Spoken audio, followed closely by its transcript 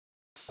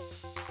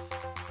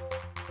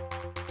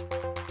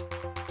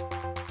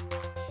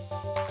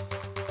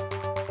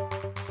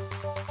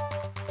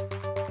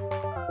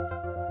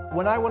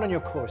When I went on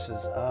your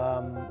courses,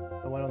 I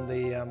went on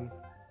the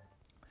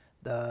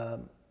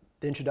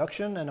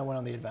introduction and I went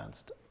on the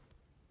advanced.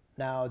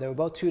 Now, they were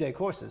both 2-day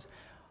courses.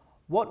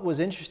 What was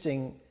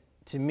interesting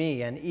to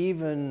me, and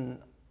even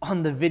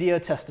on the video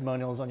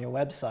testimonials on your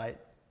website,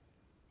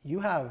 you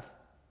have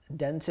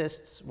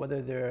dentists,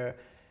 whether they're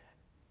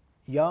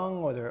young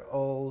or they're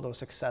old or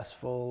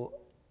successful,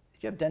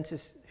 you have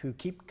dentists who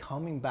keep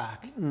coming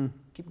back,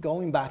 keep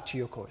going back to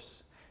your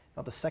course.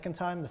 Not the second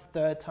time, the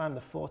third time,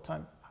 the fourth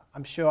time.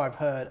 I'm sure I've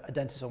heard a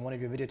dentist on one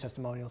of your video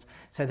testimonials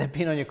say they've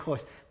been on your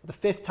course. The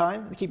 5th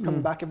time, they keep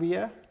coming back every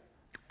year,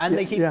 and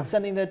they keep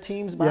sending their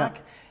teams back.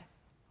 Yeah.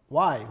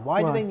 Why?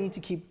 Why do they need to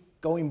keep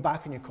going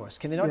back on your course?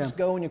 Can they not just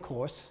go on your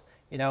course,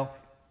 you know,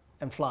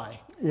 and fly?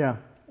 Yeah.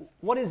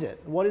 What is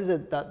it? What is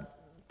it that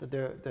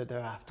they're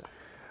after?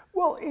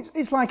 Well,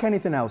 it's like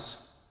anything else.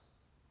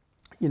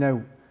 You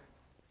know,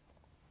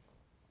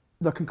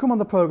 they can come on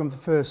the program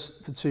for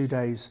 2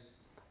 days,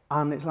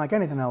 and it's like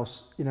anything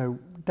else. You know,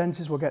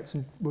 dentists will get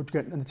and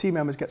the team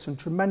members get some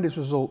tremendous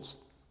results.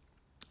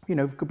 You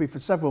know, it could be for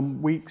several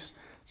weeks,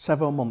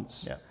 several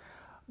months. Yeah.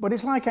 But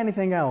it's like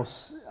anything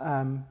else.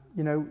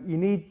 You know, you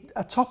need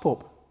a top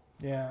up.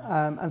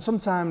 Yeah. And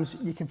sometimes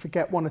you can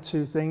forget 1 or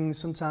 2 things.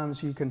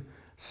 Sometimes you can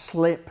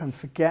slip and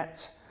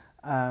forget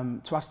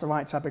to ask the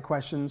right type of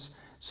questions.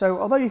 So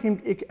although you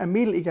can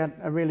immediately get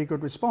a really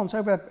good response,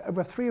 over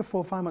 3 or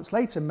 4 or 5 months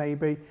later,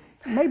 maybe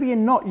you're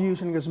not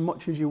using as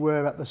much as you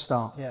were at the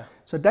start. Yeah.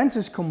 So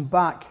dentists come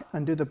back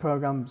and do the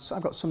programs.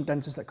 I've got some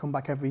dentists that come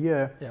back every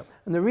year. Yep.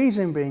 And the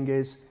reason being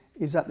is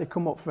that they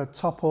come up for a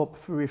top up,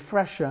 for a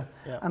refresher,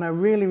 and a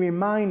really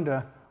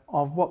reminder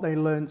of what they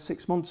learned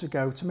 6 months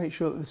ago to make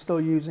sure that they're still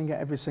using it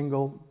every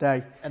single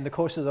day. And the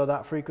courses are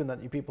that frequent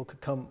that you people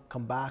could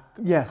come back?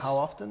 Yes. How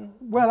often?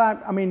 Well,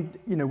 I mean,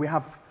 you know, we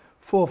have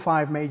 4 or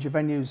 5 major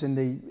venues in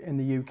the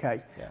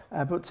UK. Yeah.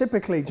 But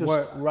typically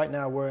just... Right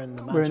now we're in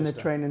Manchester. We're in the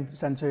training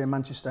centre in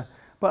Manchester.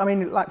 But I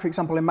mean, like for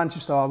example, in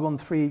Manchester, I run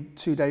 3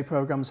 2-day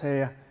programmes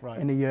here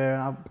in a year.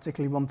 And I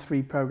particularly run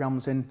 3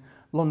 programmes in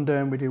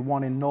London. We do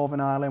 1 in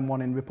Northern Ireland,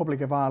 1 in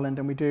Republic of Ireland,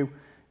 and we do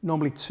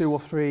normally 2 or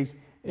 3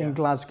 in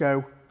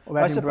Glasgow or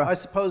Edinburgh. I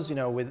suppose, you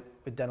know, with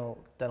dental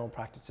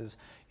practices,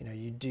 you know,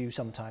 you do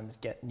sometimes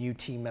get new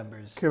team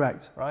members.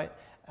 Correct. Right?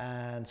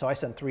 And so I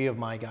sent 3 of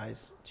my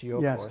guys to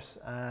your course,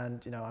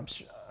 and you know, I'm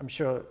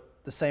sure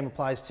the same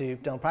applies to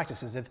dental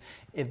practices.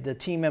 If the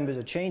team members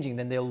are changing,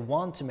 then they'll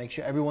want to make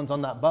sure everyone's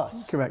on that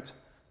bus. Correct.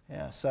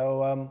 Yeah.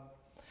 So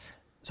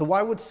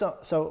why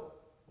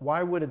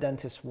would a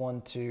dentist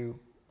want to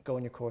go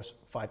in your course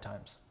 5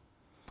 times?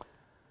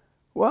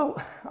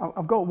 Well,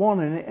 I've got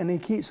one in it, and he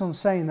keeps on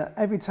saying that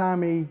every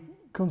time he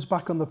comes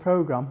back on the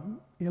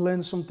program, he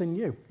learns something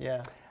new.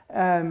 Yeah.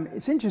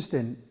 It's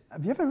interesting.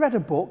 Have you ever read a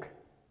book?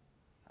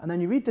 And then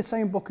you read the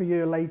same book a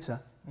year later,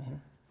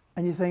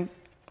 and you think,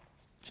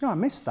 do you know, I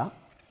missed that.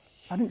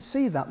 I didn't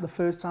see that the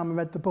first time I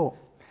read the book.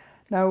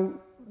 Now,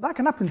 that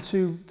can happen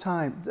for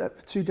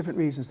 2 different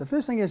reasons. The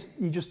first thing is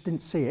you just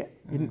didn't see it,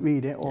 you didn't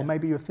read it, or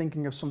maybe you're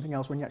thinking of something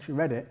else when you actually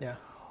read it. Yeah.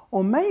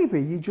 Or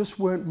maybe you just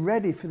weren't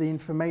ready for the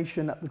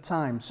information at the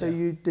time, so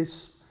you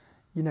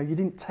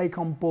didn't take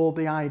on board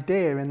the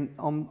idea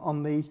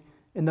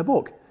in the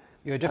book.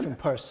 You're a different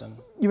person.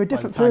 You're a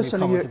different person.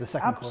 You come into the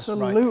second course,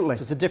 absolutely. Right?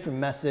 So it's a different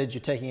message. You're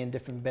taking in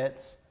different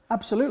bits.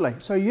 Absolutely.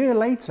 So a year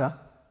later,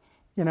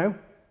 you know,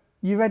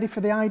 you're ready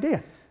for the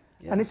idea.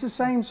 Yeah. And it's the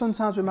same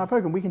sometimes with my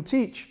program. We can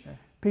teach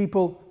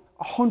people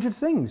 100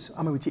 things.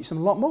 I mean, we teach them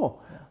a lot more.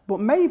 Yeah. But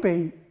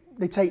maybe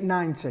they take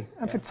 90,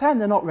 and for 10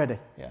 they're not ready.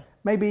 Yeah.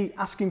 Maybe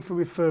asking for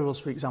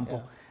referrals, for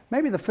example. Yeah.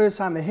 Maybe the first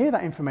time they hear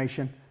that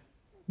information,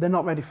 they're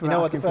not ready for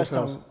asking for referrals. The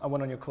first time I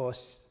went on your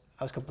course,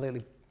 I was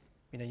completely,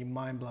 you know, you're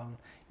mind blown.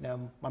 You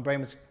know, my brain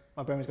was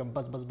going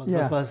buzz, buzz, buzz,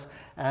 buzz, buzz,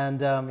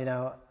 and you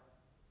know,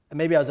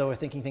 maybe I was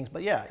overthinking things,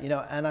 but yeah, you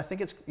know, and I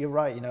think you're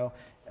right. You know,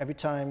 every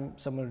time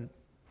I'm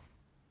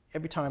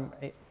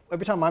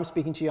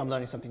speaking to you, I'm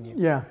learning something new.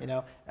 Yeah. You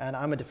know, and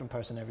I'm a different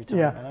person every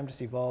time, and I'm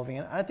just evolving.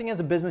 And I think as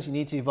a business, you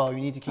need to evolve.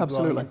 You need to keep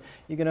growing.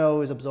 You're going to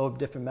always absorb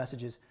different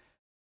messages.